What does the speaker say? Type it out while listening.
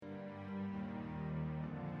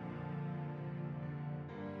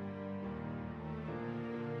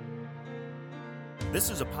This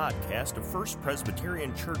is a podcast of First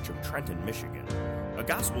Presbyterian Church of Trenton, Michigan, a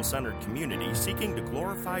gospel-centered community seeking to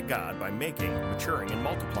glorify God by making, maturing, and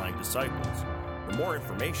multiplying disciples. For more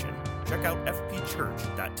information, check out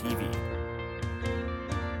fpchurch.tv.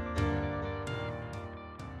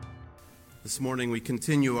 This morning we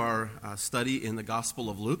continue our study in the Gospel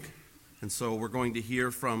of Luke, and so we're going to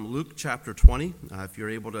hear from Luke chapter 20. If you're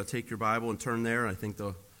able to take your Bible and turn there, I think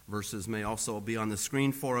the verses may also be on the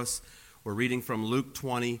screen for us. We're reading from Luke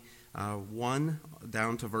 20, 1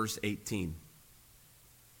 down to verse 18.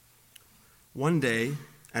 One day,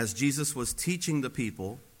 as Jesus was teaching the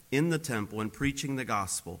people in the temple and preaching the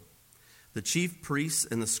gospel, the chief priests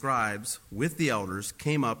and the scribes with the elders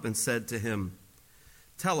came up and said to him,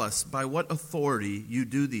 "Tell us by what authority you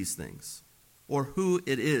do these things, or who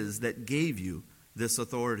it is that gave you this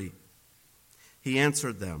authority." He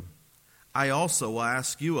answered them, "I also will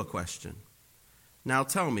ask you a question. Now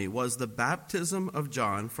tell me, was the baptism of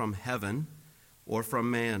John from heaven or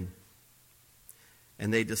from man?"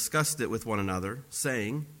 And they discussed it with one another,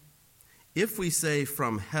 saying, "If we say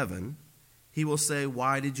from heaven, he will say,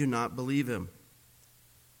 'Why did you not believe him?'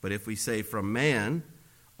 But if we say from man,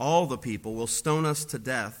 all the people will stone us to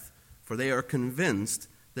death, for they are convinced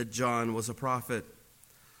that John was a prophet."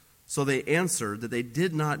 So they answered that they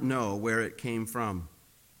did not know where it came from.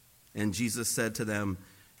 And Jesus said to them,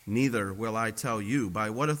 "Neither will I tell you by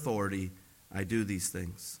what authority I do these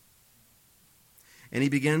things." And he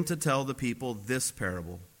began to tell the people this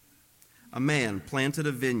parable. A man planted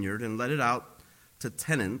a vineyard and let it out to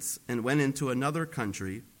tenants and went into another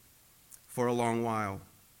country for a long while.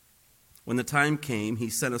 When the time came, he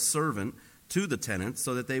sent a servant to the tenants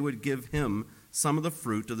so that they would give him some of the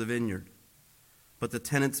fruit of the vineyard. But the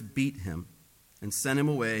tenants beat him and sent him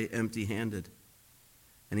away empty-handed.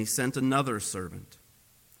 And he sent another servant.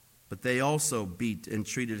 But they also beat and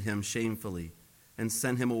treated him shamefully and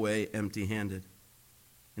sent him away empty-handed.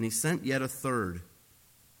 And he sent yet a third.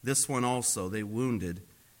 This one also they wounded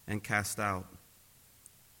and cast out.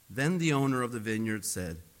 Then the owner of the vineyard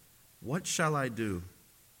said, "What shall I do?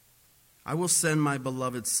 I will send my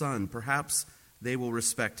beloved son. Perhaps they will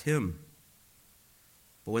respect him."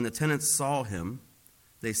 But when the tenants saw him,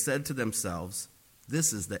 they said to themselves,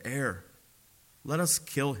 "This is the heir. Let us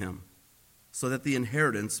kill him, so that the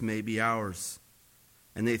inheritance may be ours."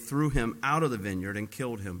 And they threw him out of the vineyard and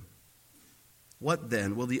killed him. What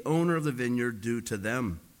then will the owner of the vineyard do to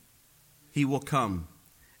them? He will come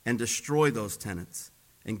and destroy those tenants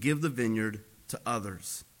and give the vineyard to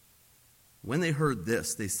others. When they heard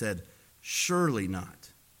this, they said, "Surely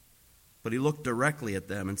not." But he looked directly at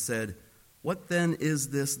them and said, "What then is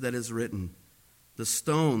this that is written? The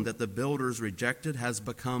stone that the builders rejected has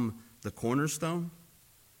become the cornerstone?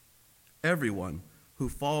 Everyone who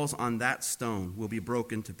falls on that stone will be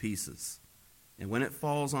broken to pieces, and when it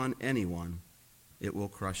falls on anyone, it will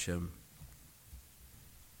crush him."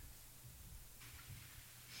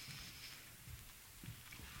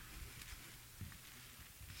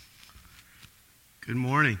 Good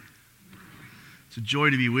morning. It's a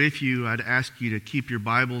joy to be with you. I'd ask you to keep your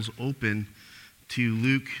Bibles open to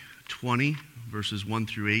Luke 20, verses 1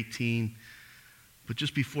 through 18. But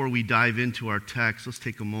just before we dive into our text, let's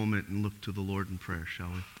take a moment and look to the Lord in prayer, shall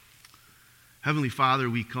we? Heavenly Father,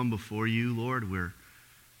 we come before you, Lord. We're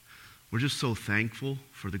just so thankful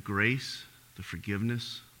for the grace, the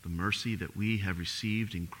forgiveness, the mercy that we have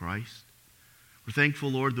received in Christ. We're thankful,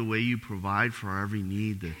 Lord, the way you provide for our every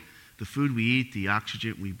need, the food we eat, the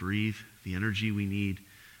oxygen we breathe, the energy we need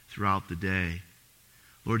throughout the day.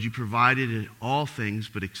 Lord, you provided in all things,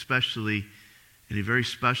 but especially in a very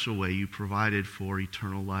special way, you provided for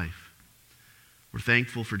eternal life. We're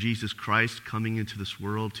thankful for Jesus Christ coming into this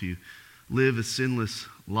world to live a sinless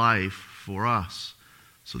life for us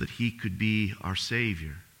so that he could be our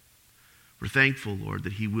Savior. We're thankful, Lord,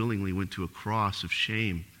 that he willingly went to a cross of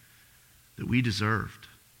shame that we deserved.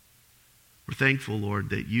 We're thankful, Lord,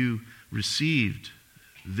 that you received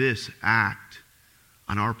this act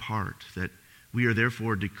on our part, that we are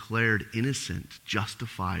therefore declared innocent,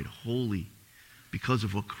 justified, holy, because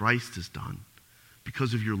of what Christ has done,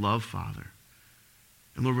 because of your love, Father.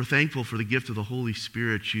 And Lord, we're thankful for the gift of the Holy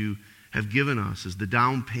Spirit you have given us as the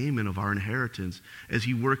down payment of our inheritance, as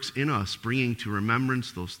he works in us, bringing to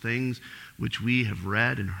remembrance those things which we have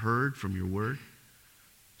read and heard from your word,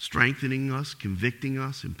 strengthening us, convicting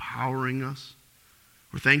us, empowering us.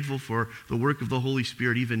 We're thankful for the work of the Holy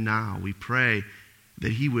Spirit even now. We pray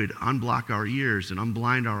that he would unblock our ears and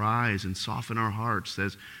unblind our eyes and soften our hearts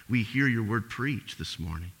as we hear your word preached this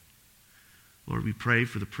morning. Lord, we pray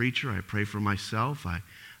for the preacher. I pray for myself. I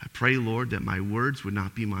pray, Lord, that my words would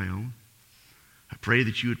not be my own. I pray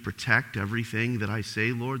that you would protect everything that I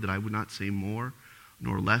say, Lord, that I would not say more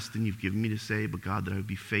nor less than you've given me to say, but God, that I would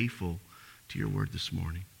be faithful to your word this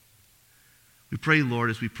morning. We pray, Lord,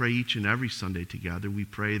 as we pray each and every Sunday together, we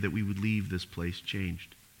pray that we would leave this place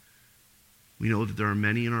changed. We know that there are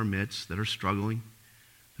many in our midst that are struggling.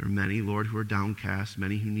 There are many, Lord, who are downcast,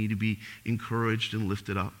 many who need to be encouraged and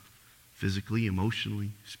lifted up physically,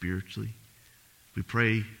 emotionally, spiritually. We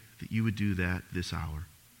pray that you would do that this hour.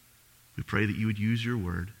 We pray that you would use your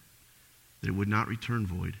word, that it would not return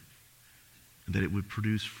void, and that it would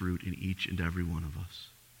produce fruit in each and every one of us.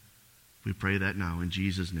 We pray that now in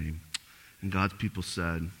Jesus' name. And God's people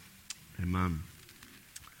said, amen.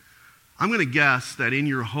 I'm going to guess that in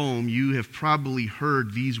your home you have probably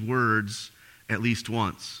heard these words at least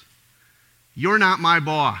once. You're not my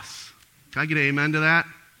boss. Can I get an amen to that?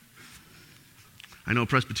 I know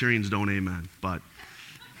Presbyterians don't amen, but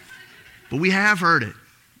we have heard it.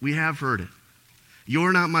 We have heard it.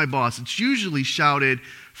 You're not my boss. It's usually shouted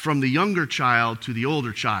from the younger child to the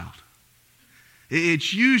older child.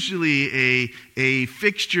 It's usually a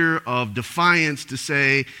fixture of defiance to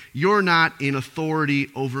say, you're not in authority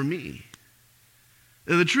over me.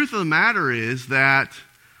 The truth of the matter is that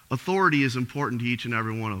authority is important to each and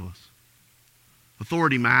every one of us.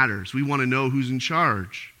 Authority matters. We want to know who's in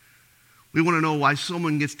charge. We want to know why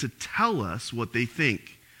someone gets to tell us what they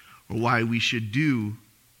think or why we should do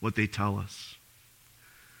what they tell us.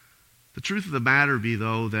 The truth of the matter be,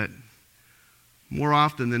 though, that more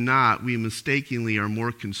often than not, we mistakenly are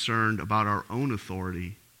more concerned about our own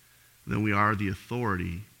authority than we are the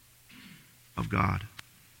authority of God.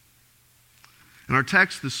 In our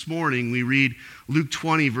text this morning, we read Luke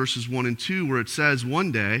 20, verses 1 and 2, where it says,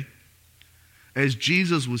 one day, as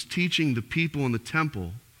Jesus was teaching the people in the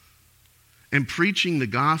temple and preaching the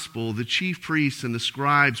gospel, the chief priests and the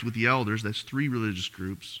scribes with the elders, that's 3 religious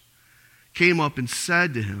groups, came up and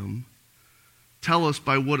said to him, tell us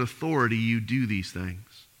by what authority you do these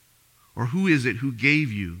things. Or who is it who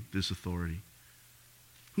gave you this authority?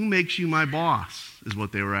 Who makes you my boss, is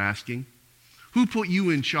what they were asking. Who put you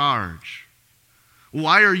in charge?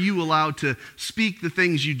 Why are you allowed to speak the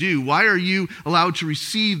things you do? Why are you allowed to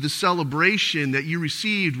receive the celebration that you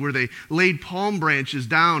received where they laid palm branches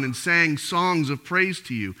down and sang songs of praise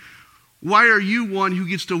to you? Why are you one who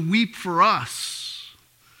gets to weep for us?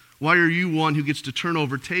 Why are you one who gets to turn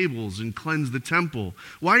over tables and cleanse the temple?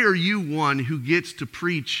 Why are you one who gets to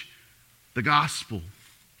preach the gospel?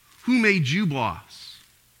 Who made you boss?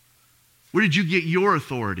 Where did you get your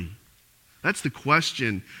authority? That's the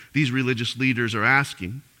question these religious leaders are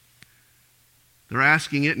asking. They're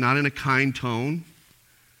asking it not in a kind tone.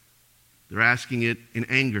 They're asking it in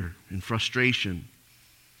anger and frustration.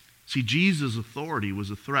 See, Jesus' authority was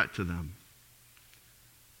a threat to them.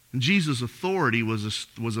 And Jesus' authority was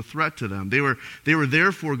a threat to them. They were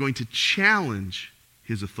therefore going to challenge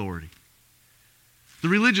his authority. The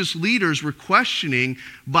religious leaders were questioning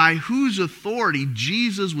by whose authority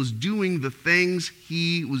Jesus was doing the things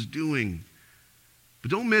he was doing. But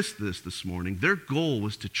don't miss this morning. Their goal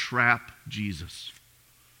was to trap Jesus.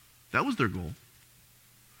 That was their goal.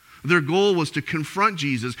 Their goal was to confront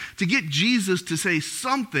Jesus, to get Jesus to say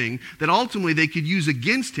something that ultimately they could use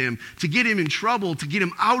against him, to get him in trouble, to get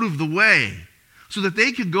him out of the way, so that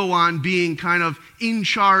they could go on being kind of in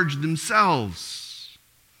charge themselves.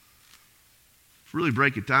 To really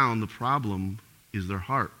break it down, the problem is their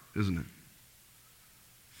heart, isn't it?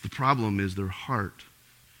 The problem is their heart.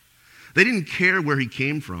 They didn't care where he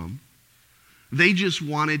came from. They just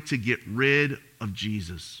wanted to get rid of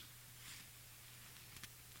Jesus.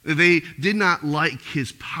 They did not like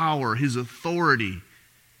his power, his authority.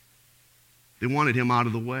 They wanted him out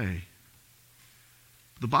of the way.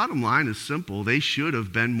 The bottom line is simple. They should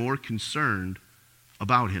have been more concerned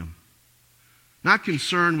about him. Not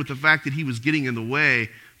concerned with the fact that he was getting in the way,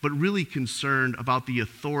 but really concerned about the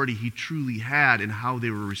authority he truly had and how they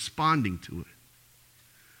were responding to it.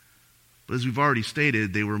 But as we've already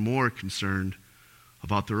stated, they were more concerned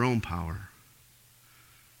about their own power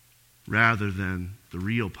rather than the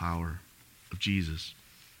real power of Jesus.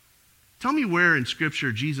 Tell me where in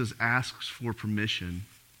Scripture Jesus asks for permission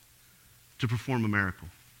to perform a miracle.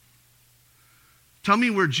 Tell me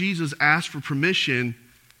where Jesus asks for permission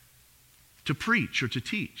to preach or to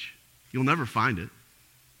teach. You'll never find it.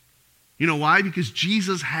 You know why? Because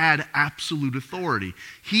Jesus had absolute authority.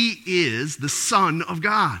 He is the Son of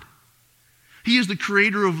God. He is the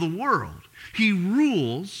creator of the world. He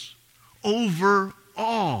rules over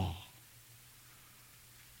all.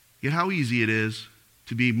 Yet how easy it is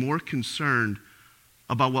to be more concerned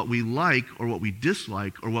about what we like or what we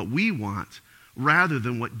dislike or what we want rather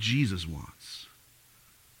than what Jesus wants.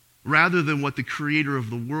 rather than what the creator of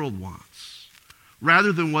the world wants,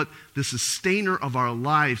 rather than what the sustainer of our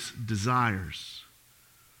lives desires,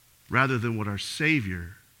 rather than what our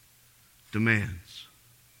Savior demands.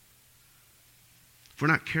 If we're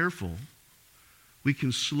not careful, we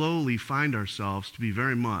can slowly find ourselves to be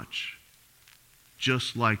very much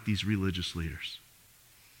just like these religious leaders.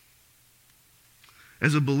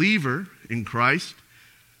 As a believer in Christ,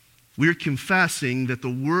 we're confessing that the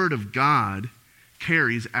Word of God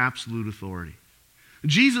carries absolute authority.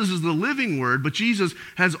 Jesus is the living Word, but Jesus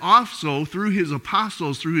has also, through his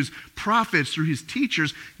apostles, through his prophets, through his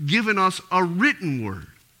teachers, given us a written Word.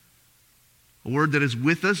 A Word that is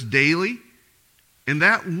with us daily, and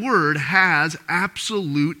that Word has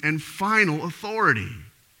absolute and final authority.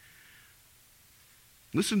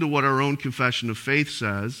 Listen to what our own Confession of Faith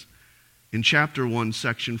says in chapter 1,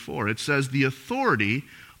 section 4. It says, "The authority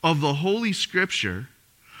of the Holy Scripture,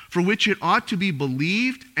 for which it ought to be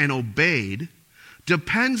believed and obeyed,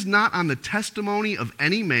 depends not on the testimony of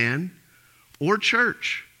any man or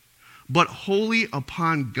church, but wholly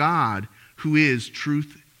upon God, who is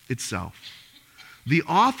truth itself. The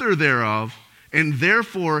author thereof, and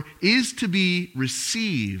therefore is to be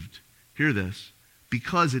received," hear this,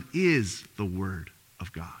 "because it is the Word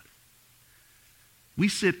of God." We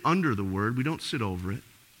sit under the Word, we don't sit over it.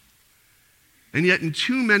 And yet in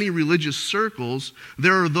too many religious circles,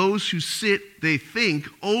 there are those who sit, they think,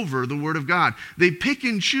 over the Word of God. They pick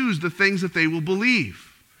and choose the things that they will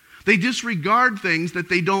believe. They disregard things that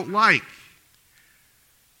they don't like.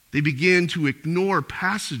 They begin to ignore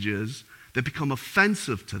passages that become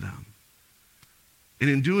offensive to them. And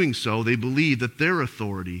in doing so, they believe that their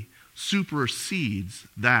authority supersedes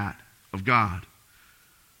that of God.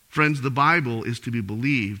 Friends, the Bible is to be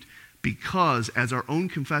believed because, as our own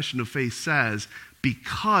Confession of Faith says,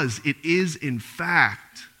 because it is in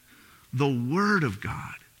fact the Word of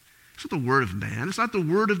God. It's not the word of man. It's not the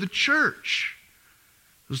word of the church.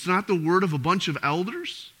 It's not the word of a bunch of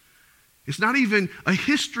elders. It's not even a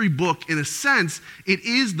history book in a sense. It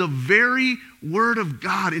is the very Word of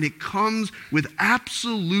God, and it comes with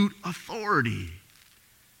absolute authority.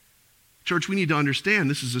 Church, we need to understand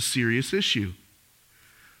this is a serious issue.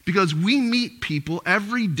 Because we meet people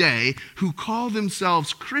every day who call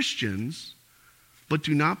themselves Christians, but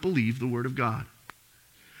do not believe the Word of God.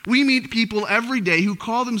 We meet people every day who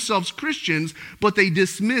call themselves Christians, but they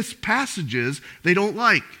dismiss passages they don't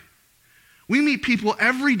like. We meet people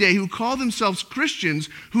every day who call themselves Christians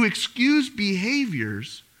who excuse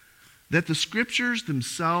behaviors that the Scriptures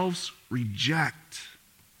themselves reject.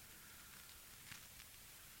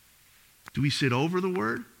 Do we sit over the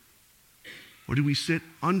Word? Or do we sit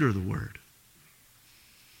under the Word?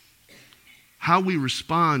 How we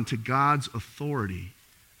respond to God's authority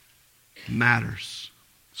matters.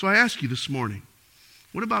 So I ask you this morning,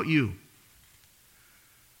 what about you?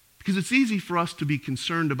 Because it's easy for us to be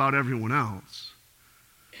concerned about everyone else.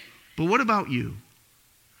 But what about you?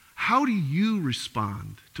 How do you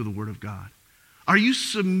respond to the Word of God? Are you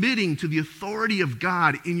submitting to the authority of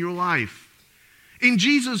God in your life? In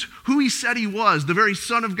Jesus, who he said he was, the very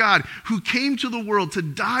Son of God, who came to the world to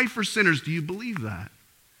die for sinners, do you believe that?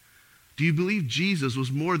 Do you believe Jesus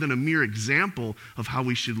was more than a mere example of how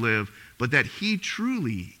we should live, but that he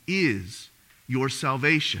truly is your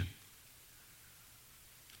salvation?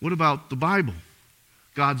 What about the Bible,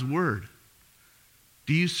 God's Word?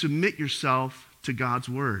 Do you submit yourself to God's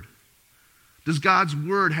Word? Does God's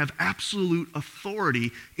Word have absolute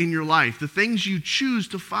authority in your life? The things you choose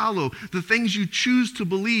to follow, the things you choose to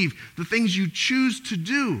believe, the things you choose to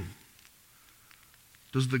do.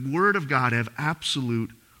 Does the Word of God have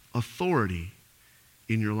absolute authority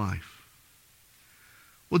in your life?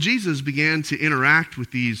 Well, Jesus began to interact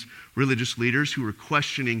with these religious leaders who were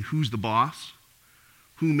questioning who's the boss,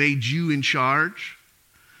 who made you in charge.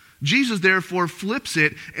 Jesus therefore flips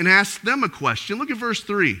it and asks them a question. Look at verse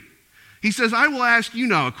 3. He says, "I will ask you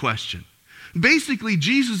now a question." Basically,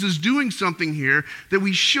 Jesus is doing something here that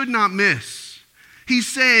we should not miss. He's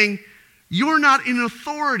saying, you're not in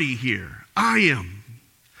authority here. I am.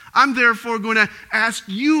 I'm therefore going to ask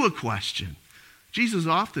you a question. Jesus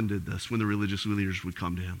often did this when the religious leaders would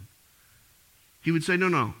come to him. He would say,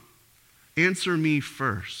 no, answer me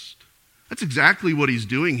first. That's exactly what he's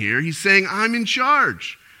doing here. He's saying, I'm in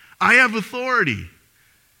charge. I have authority.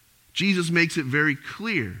 Jesus makes it very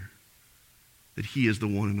clear that he is the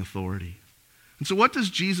one in authority. And so what does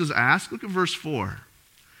Jesus ask? Look at verse 4.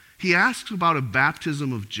 He asks about a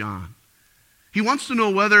baptism of John. He wants to know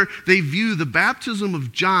whether they view the baptism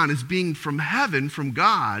of John as being from heaven, from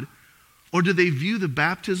God, or do they view the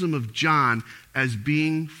baptism of John as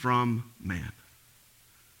being from man?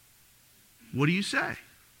 What do you say?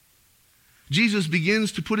 Jesus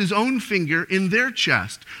begins to put his own finger in their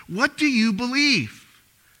chest. What do you believe?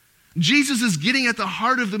 Jesus is getting at the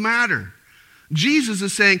heart of the matter. Jesus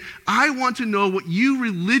is saying, I want to know what you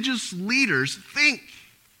religious leaders think.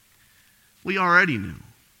 We already knew.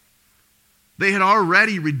 They had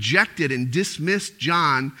already rejected and dismissed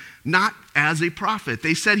John not as a prophet.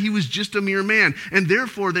 They said he was just a mere man, and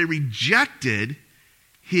therefore they rejected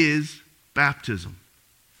his baptism.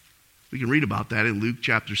 We can read about that in Luke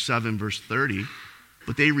chapter 7, verse 30.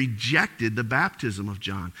 But they rejected the baptism of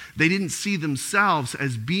John. They didn't see themselves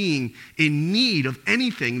as being in need of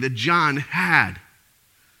anything that John had.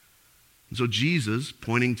 And so Jesus,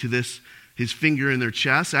 pointing to this, his finger in their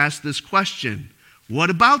chest, asked this question: what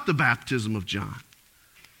about the baptism of John?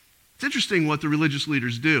 It's interesting what the religious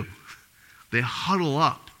leaders do. They huddle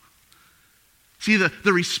up. See,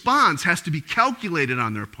 the response has to be calculated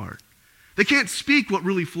on their part. They can't speak what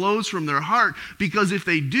really flows from their heart, because if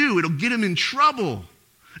they do, it'll get them in trouble.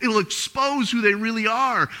 It'll expose who they really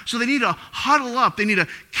are. So they need to huddle up. They need to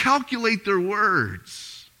calculate their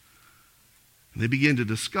words. And they begin to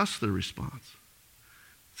discuss their response.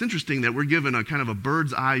 It's interesting that we're given a kind of a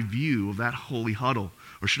bird's eye view of that holy huddle,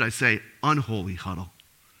 or should I say unholy huddle.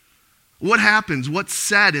 What happens, what's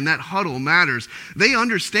said in that huddle matters. They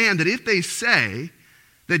understand that if they say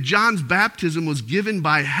that John's baptism was given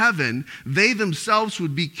by heaven, they themselves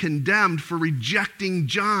would be condemned for rejecting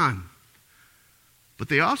John. But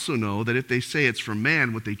they also know that if they say it's from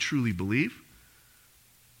man, what they truly believe,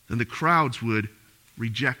 then the crowds would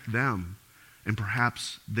reject them, and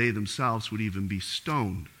perhaps they themselves would even be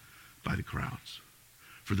stoned by the crowds.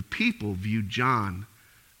 For the people viewed John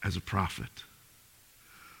as a prophet.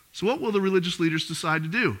 So what will the religious leaders decide to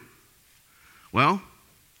do? Well,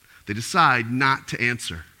 they decide not to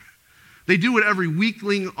answer. They do what every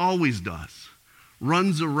weakling always does: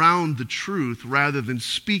 runs around the truth rather than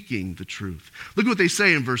speaking the truth. Look what they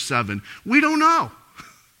say in verse 7. We don't know.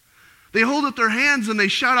 They hold up their hands and they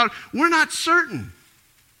shout out, we're not certain.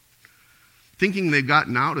 Thinking they've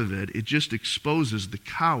gotten out of it, it just exposes the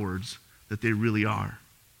cowards that they really are.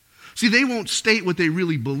 See, they won't state what they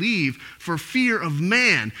really believe for fear of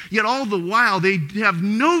man, yet all the while they have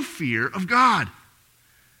no fear of God.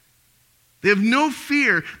 They have no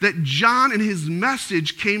fear that John and his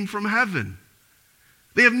message came from heaven.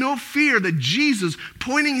 They have no fear that Jesus,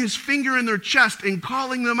 pointing his finger in their chest and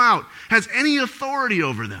calling them out, has any authority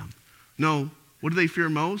over them. No, what do they fear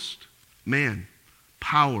most? Man,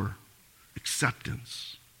 power,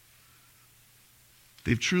 acceptance.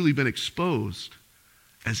 They've truly been exposed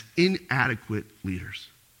as inadequate leaders,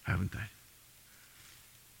 haven't they?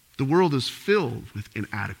 The world is filled with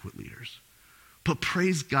inadequate leaders. But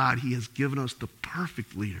praise God, he has given us the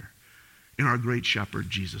perfect leader in our great shepherd,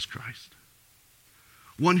 Jesus Christ.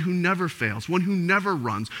 One who never fails, one who never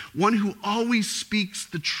runs, one who always speaks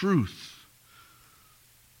the truth.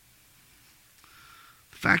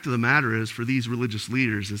 The fact of the matter is, for these religious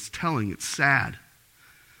leaders, it's telling, it's sad.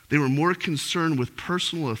 They were more concerned with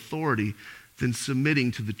personal authority than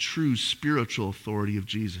submitting to the true spiritual authority of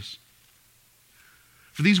Jesus.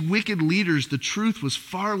 For these wicked leaders, the truth was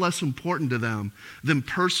far less important to them than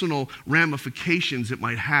personal ramifications it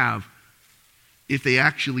might have if they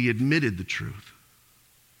actually admitted the truth.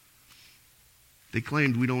 They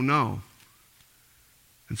claimed, we don't know.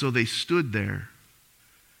 And so they stood there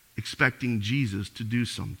expecting Jesus to do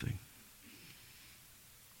something.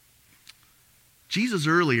 Jesus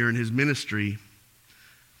earlier in his ministry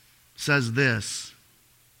says this.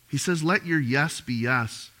 He says, let your yes be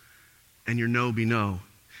yes and your no be no.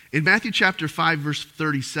 In Matthew chapter 5, verse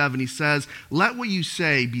 37, he says, let what you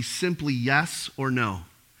say be simply yes or no.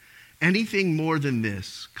 Anything more than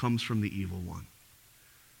this comes from the evil one.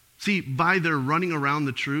 See, by their running around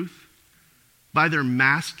the truth, by their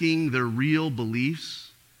masking their real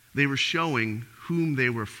beliefs, they were showing whom they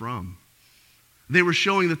were from. They were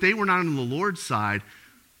showing that they were not on the Lord's side,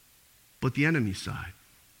 but the enemy's side,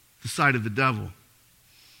 the side of the devil.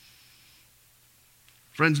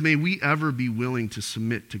 Friends, may we ever be willing to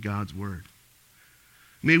submit to God's word.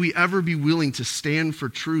 May we ever be willing to stand for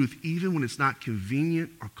truth even when it's not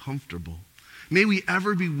convenient or comfortable. May we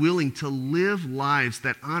ever be willing to live lives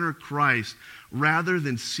that honor Christ rather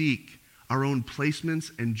than seek our own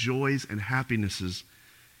placements and joys and happinesses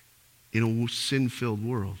in a sin-filled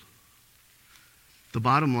world. The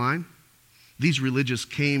bottom line, these religious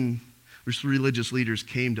leaders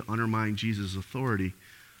came to undermine Jesus' authority,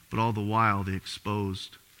 but all the while they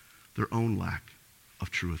exposed their own lack of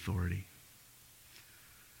true authority.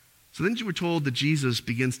 So then you were told that Jesus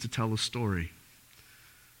begins to tell a story.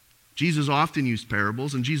 Jesus often used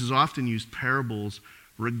parables, and Jesus often used parables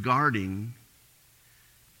regarding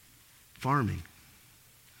farming.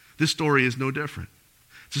 This story is no different.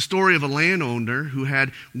 It's a story of a landowner who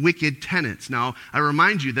had wicked tenants. Now, I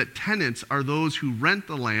remind you that tenants are those who rent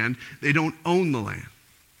the land. They don't own the land.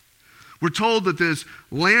 We're told that this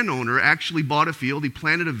landowner actually bought a field, he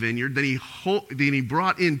planted a vineyard, then he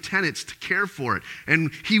brought in tenants to care for it.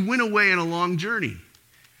 And he went away on a long journey.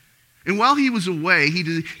 And while he was away,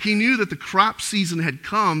 he knew that the crop season had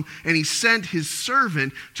come, and he sent his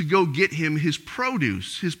servant to go get him his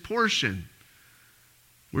produce, his portion.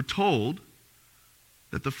 We're told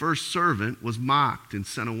that the first servant was mocked and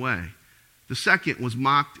sent away. The second was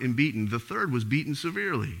mocked and beaten. The third was beaten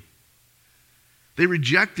severely. They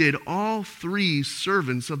rejected all three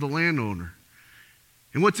servants of the landowner.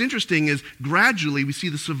 And what's interesting is gradually we see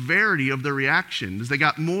the severity of their reaction as they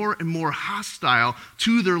got more and more hostile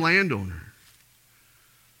to their landowner.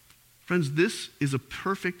 Friends, this is a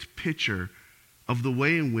perfect picture of the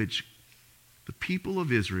way in which the people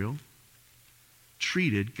of Israel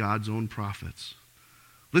treated God's own prophets.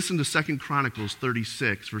 Listen to 2 Chronicles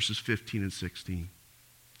 36, verses 15 and 16.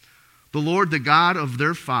 The Lord, the God of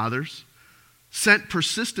their fathers, sent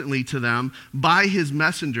persistently to them by his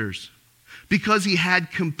messengers, because he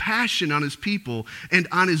had compassion on his people and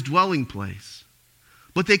on his dwelling place.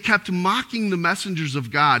 But they kept mocking the messengers of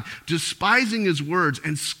God, despising his words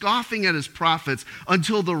and scoffing at his prophets,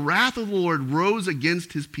 until the wrath of the Lord rose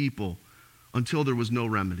against his people, until there was no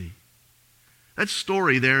remedy. That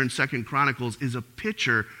story there in 2 Chronicles is a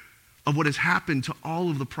picture of what has happened to all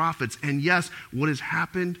of the prophets, and yes, what has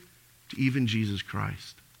happened to even Jesus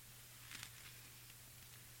Christ.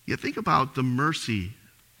 Yet think about the mercy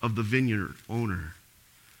of the vineyard owner.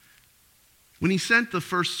 When he sent the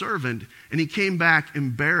first servant and he came back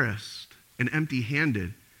embarrassed and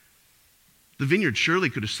empty-handed, the vineyard surely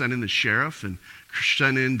could have sent in the sheriff and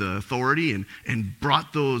sent in the authority and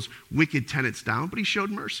brought those wicked tenants down, but he showed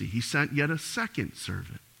mercy. He sent yet a second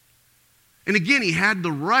servant. And again, he had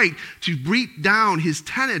the right to beat down his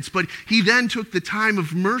tenants, but he then took the time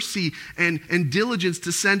of mercy and diligence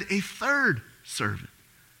to send a third servant.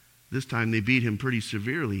 This time they beat him pretty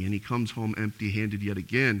severely, and he comes home empty-handed yet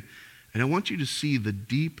again. And I want you to see the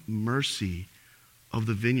deep mercy of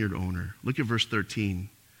the vineyard owner. Look at verse 13.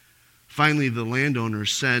 Finally, the landowner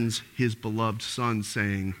sends his beloved son,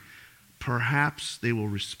 saying, "Perhaps they will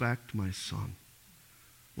respect my son."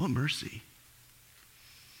 What mercy.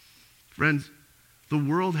 Friends, the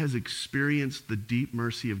world has experienced the deep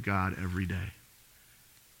mercy of God every day.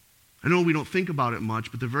 I know we don't think about it much,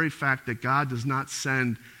 but the very fact that God does not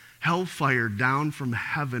send hellfire down from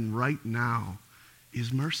heaven right now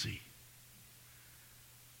is mercy.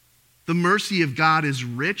 The mercy of God is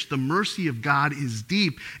rich, the mercy of God is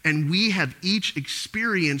deep, and we have each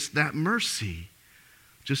experienced that mercy,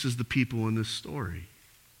 just as the people in this story.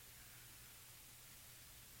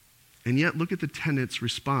 And yet, look at the tenants'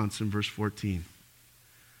 response in verse 14.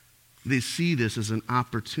 They see this as an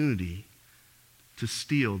opportunity to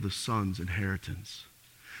steal the son's inheritance.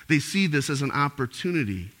 They see this as an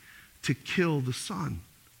opportunity to kill the son.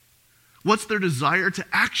 What's their desire? To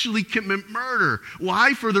actually commit murder.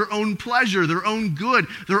 Why? For their own pleasure, their own good,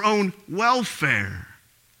 their own welfare.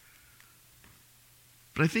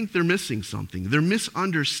 But I think they're missing something. They're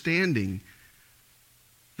misunderstanding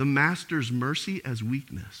the master's mercy as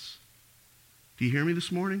weakness. Do you hear me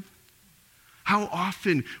this morning? How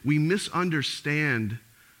often we misunderstand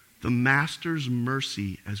the master's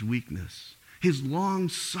mercy as weakness. His long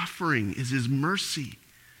suffering is his mercy,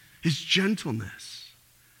 his gentleness.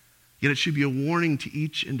 Yet it should be a warning to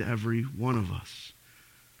each and every one of us.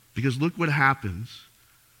 Because look what happens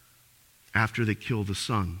after they kill the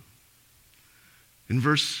son. In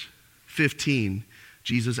verse 15,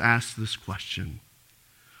 Jesus asks this question: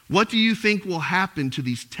 "What do you think will happen to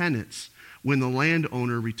these tenants when the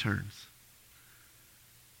landowner returns?"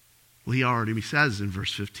 Well, he already says in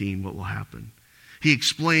verse 15 what will happen. He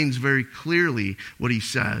explains very clearly what he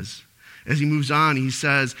says. As he moves on, he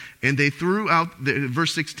says, and they threw out,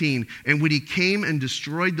 verse 16, and when he came and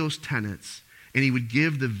destroyed those tenants, and he would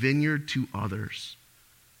give the vineyard to others.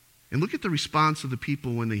 And look at the response of the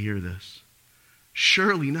people when they hear this.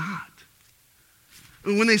 Surely not.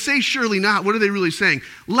 And when they say surely not, what are they really saying?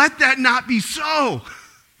 Let that not be so.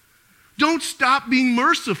 Don't stop being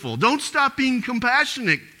merciful. Don't stop being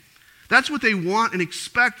compassionate. That's what they want and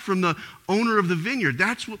expect from the owner of the vineyard.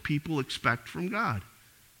 That's what people expect from God.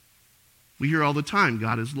 We hear all the time,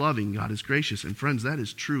 God is loving, God is gracious. And friends, that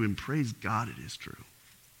is true, and praise God it is true.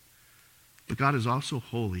 But God is also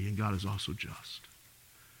holy, and God is also just.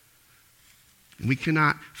 And we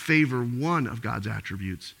cannot favor one of God's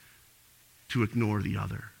attributes to ignore the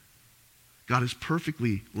other. God is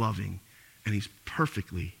perfectly loving, and he's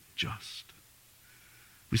perfectly just.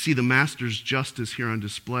 We see the master's justice here on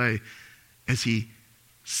display as he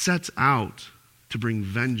sets out to bring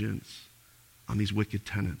vengeance on these wicked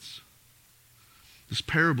tenants. This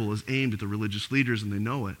parable is aimed at the religious leaders, and they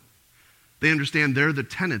know it. They understand they're the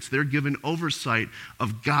tenants. They're given oversight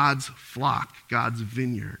of God's flock, God's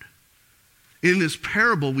vineyard. In this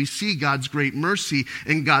parable, we see God's great mercy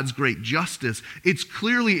and God's great justice. It's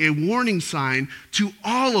clearly a warning sign to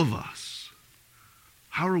all of us.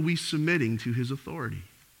 How are we submitting to his authority?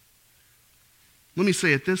 Let me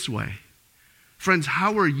say it this way. Friends,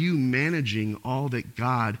 how are you managing all that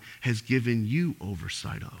God has given you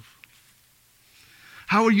oversight of?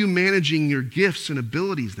 How are you managing your gifts and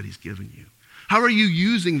abilities that he's given you? How are you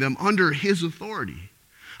using them under his authority?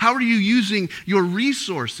 How are you using your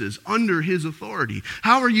resources under his authority?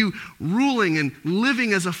 How are you ruling and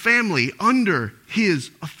living as a family under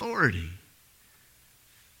his authority?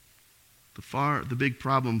 The big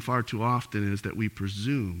problem far too often is that we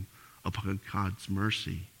presume upon God's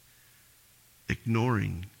mercy,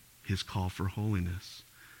 ignoring his call for holiness,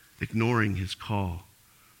 ignoring his call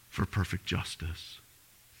for perfect justice.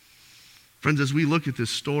 Friends, as we look at this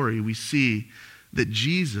story, we see that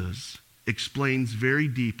Jesus explains very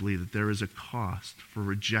deeply that there is a cost for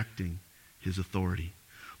rejecting his authority.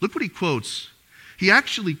 Look what he quotes. He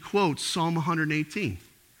actually quotes Psalm 118.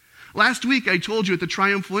 Last week I told you at the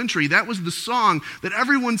triumphal entry, that was the song that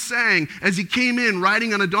everyone sang as he came in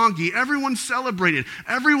riding on a donkey. Everyone celebrated.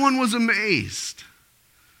 Everyone was amazed.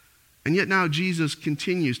 And yet now Jesus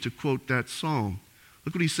continues to quote that psalm.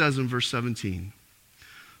 Look what he says in verse 17.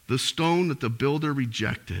 The stone that the builder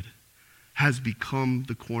rejected has become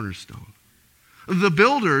the cornerstone. The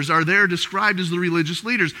builders are there described as the religious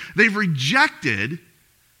leaders. They've rejected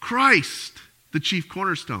Christ, the chief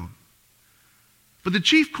cornerstone. But the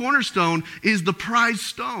chief cornerstone is the prize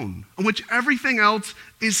stone on which everything else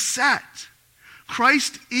is set.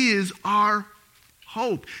 Christ is our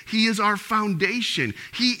hope. He is our foundation.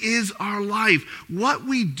 He is our life. What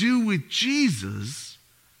we do with Jesus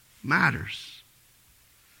matters.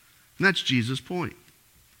 And that's Jesus' point.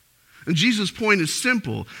 And Jesus' point is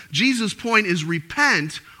simple. Jesus' point is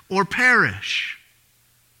repent or perish.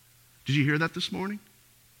 Did you hear that this morning?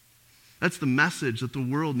 That's the message that the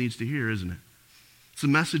world needs to hear, isn't it? It's a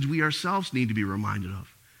message we ourselves need to be reminded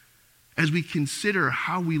of. As we consider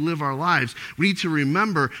how we live our lives, we need to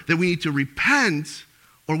remember that we need to repent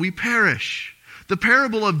or we perish. The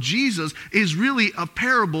parable of Jesus is really a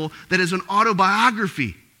parable that is an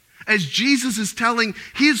autobiography. As Jesus is telling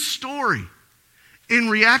his story in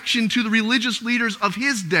reaction to the religious leaders of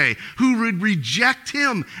his day who would reject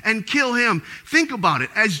him and kill him. Think about it.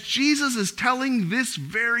 As Jesus is telling this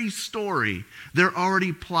very story, they're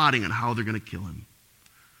already plotting on how they're going to kill him.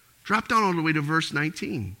 Drop down all the way to verse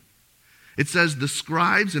 19. It says, the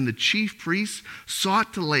scribes and the chief priests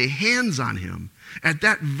sought to lay hands on him at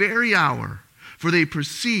that very hour, for they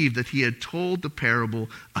perceived that he had told the parable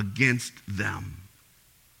against them.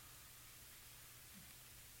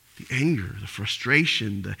 The anger, the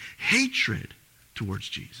frustration, the hatred towards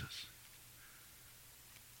Jesus.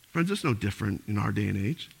 Friends, it's no different in our day and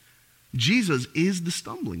age. Jesus is the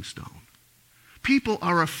stumbling stone. People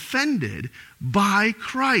are offended by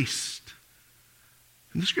Christ.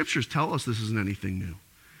 And the scriptures tell us this isn't anything new.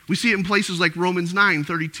 We see it in places like Romans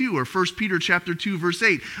 9:32 or 1 Peter chapter 2, verse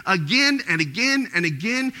 8. Again and again and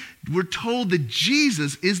again, we're told that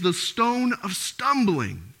Jesus is the stone of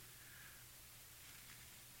stumbling.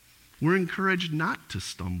 We're encouraged not to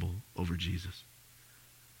stumble over Jesus.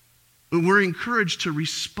 We're encouraged to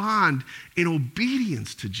respond in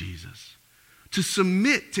obedience to Jesus, to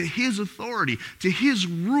submit to his authority, to his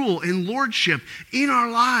rule and lordship in our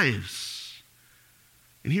lives.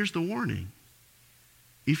 And here's the warning.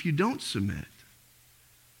 If you don't submit,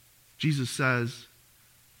 Jesus says,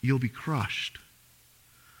 you'll be crushed.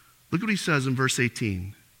 Look what he says in verse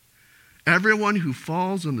 18. Everyone who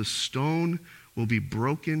falls on the stone will be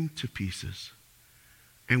broken to pieces.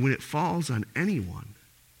 And when it falls on anyone,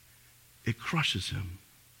 it crushes him.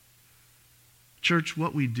 Church,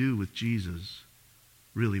 what we do with Jesus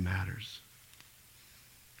really matters.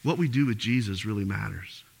 What we do with Jesus really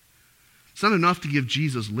matters. It's not enough to give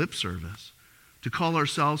Jesus lip service, to call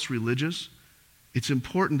ourselves religious. It's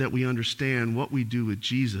important that we understand what we do with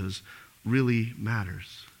Jesus really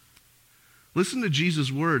matters. Listen to Jesus'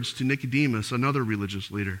 words to Nicodemus, another religious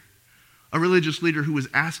leader. A religious leader who was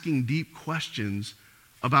asking deep questions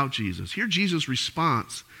about Jesus. Hear Jesus'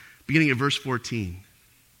 response, beginning at verse 14.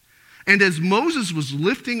 And as Moses was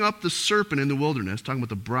lifting up the serpent in the wilderness, talking about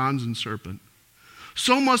the bronze serpent,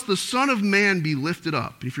 so must the Son of Man be lifted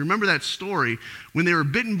up. If you remember that story, when they were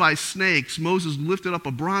bitten by snakes, Moses lifted up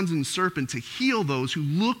a bronze serpent to heal those who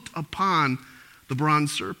looked upon the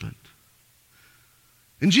bronze serpent.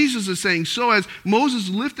 And Jesus is saying, so as Moses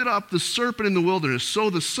lifted up the serpent in the wilderness, so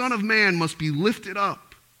the Son of Man must be lifted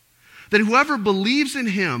up, that whoever believes in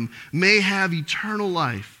him may have eternal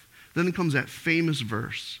life. Then comes that famous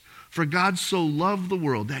verse. For God so loved the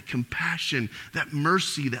world, that compassion, that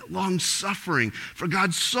mercy, that long-suffering. For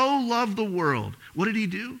God so loved the world. What did he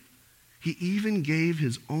do? He even gave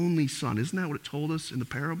his only Son. Isn't that what it told us in the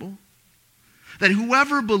parable? That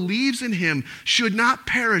whoever believes in him should not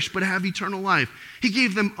perish but have eternal life. He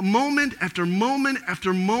gave them moment after moment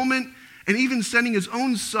after moment, and even sending his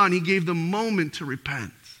own Son, he gave them moment to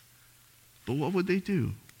repent. But what would they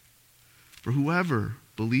do? For whoever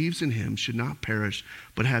believes in him should not perish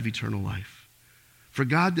but have eternal life. For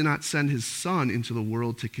God did not send his Son into the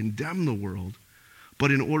world to condemn the world,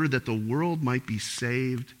 but in order that the world might be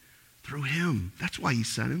saved through him. That's why he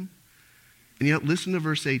sent him. And yet listen to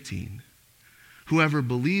verse 18. Whoever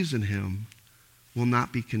believes in him will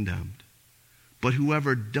not be condemned, but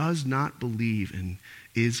whoever does not believe in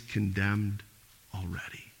is condemned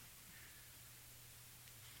already.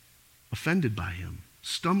 Offended by him,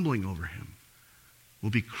 stumbling over him, will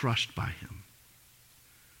be crushed by him.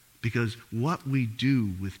 Because what we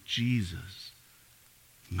do with Jesus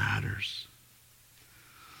matters.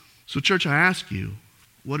 So, church, I ask you,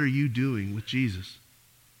 what are you doing with Jesus?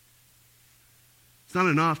 It's not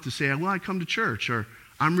enough to say, well, I come to church, or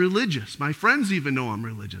I'm religious. My friends even know I'm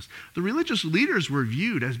religious. The religious leaders were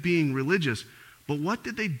viewed as being religious, but what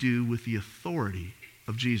did they do with the authority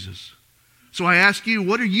of Jesus? So I ask you,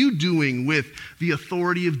 what are you doing with the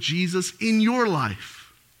authority of Jesus in your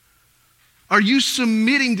life? Are you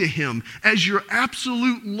submitting to him as your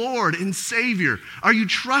absolute Lord and Savior? Are you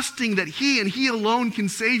trusting that he and he alone can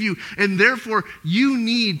save you, and therefore you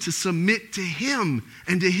need to submit to him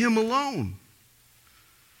and to him alone?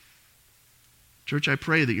 Church, I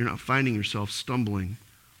pray that you're not finding yourself stumbling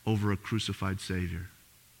over a crucified Savior.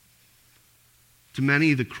 To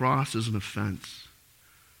many, the cross is an offense.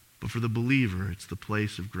 But for the believer, it's the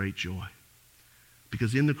place of great joy.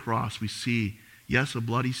 Because in the cross we see, yes, a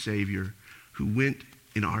bloody Savior who went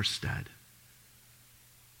in our stead.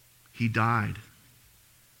 He died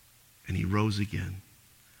and he rose again.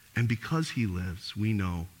 And because he lives, we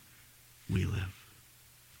know we live.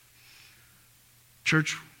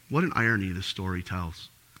 Church, what an irony this story tells.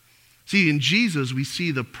 See, in Jesus, we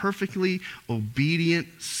see the perfectly obedient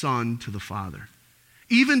Son to the Father,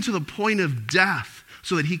 even to the point of death,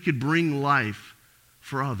 so that he could bring life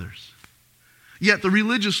for others. Yet the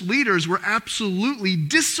religious leaders were absolutely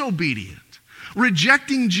disobedient,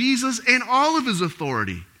 rejecting Jesus and all of his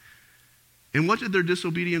authority. And what did their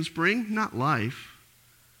disobedience bring? Not life,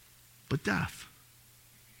 but death.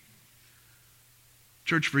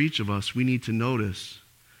 Church, for each of us, we need to notice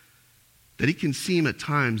that it can seem at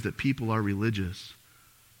times that people are religious,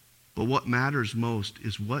 but what matters most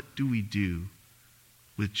is, what do we do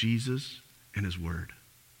with Jesus and his word?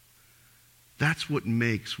 That's what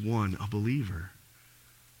makes one a believer.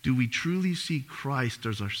 Do we truly see Christ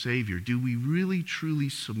as our Savior? Do we really, truly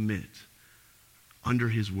submit under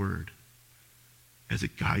his word as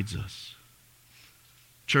it guides us?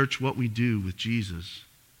 Church, what we do with Jesus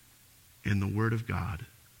and the word of God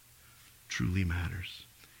truly matters.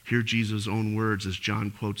 Hear Jesus' own words as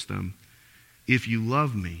John quotes them. If you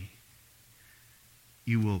love me,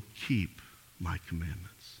 you will keep my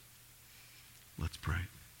commandments. Let's pray.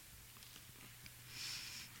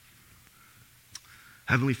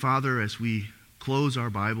 Heavenly Father, as we close our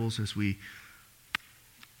Bibles, as we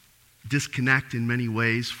disconnect in many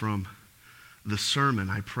ways from the sermon,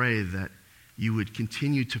 I pray that you would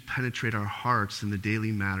continue to penetrate our hearts in the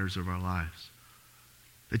daily matters of our lives.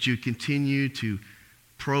 That you would continue to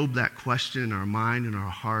probe that question in our mind and our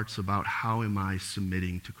hearts about, how am I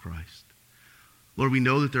submitting to Christ? Lord, we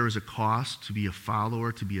know that there is a cost to be a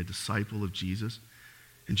follower, to be a disciple of Jesus.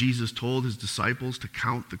 And Jesus told his disciples to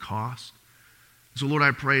count the cost. So, Lord,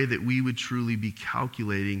 I pray that we would truly be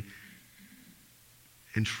calculating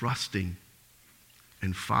and trusting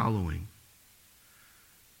and following,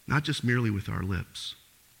 not just merely with our lips,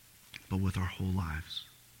 but with our whole lives.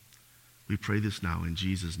 We pray this now in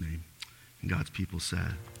Jesus' name. And God's people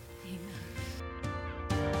said, Amen.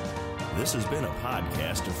 This has been a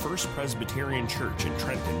podcast of First Presbyterian Church in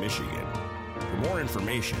Trenton, Michigan. For more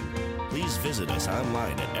information, please visit us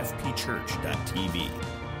online at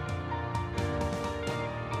fpchurch.tv.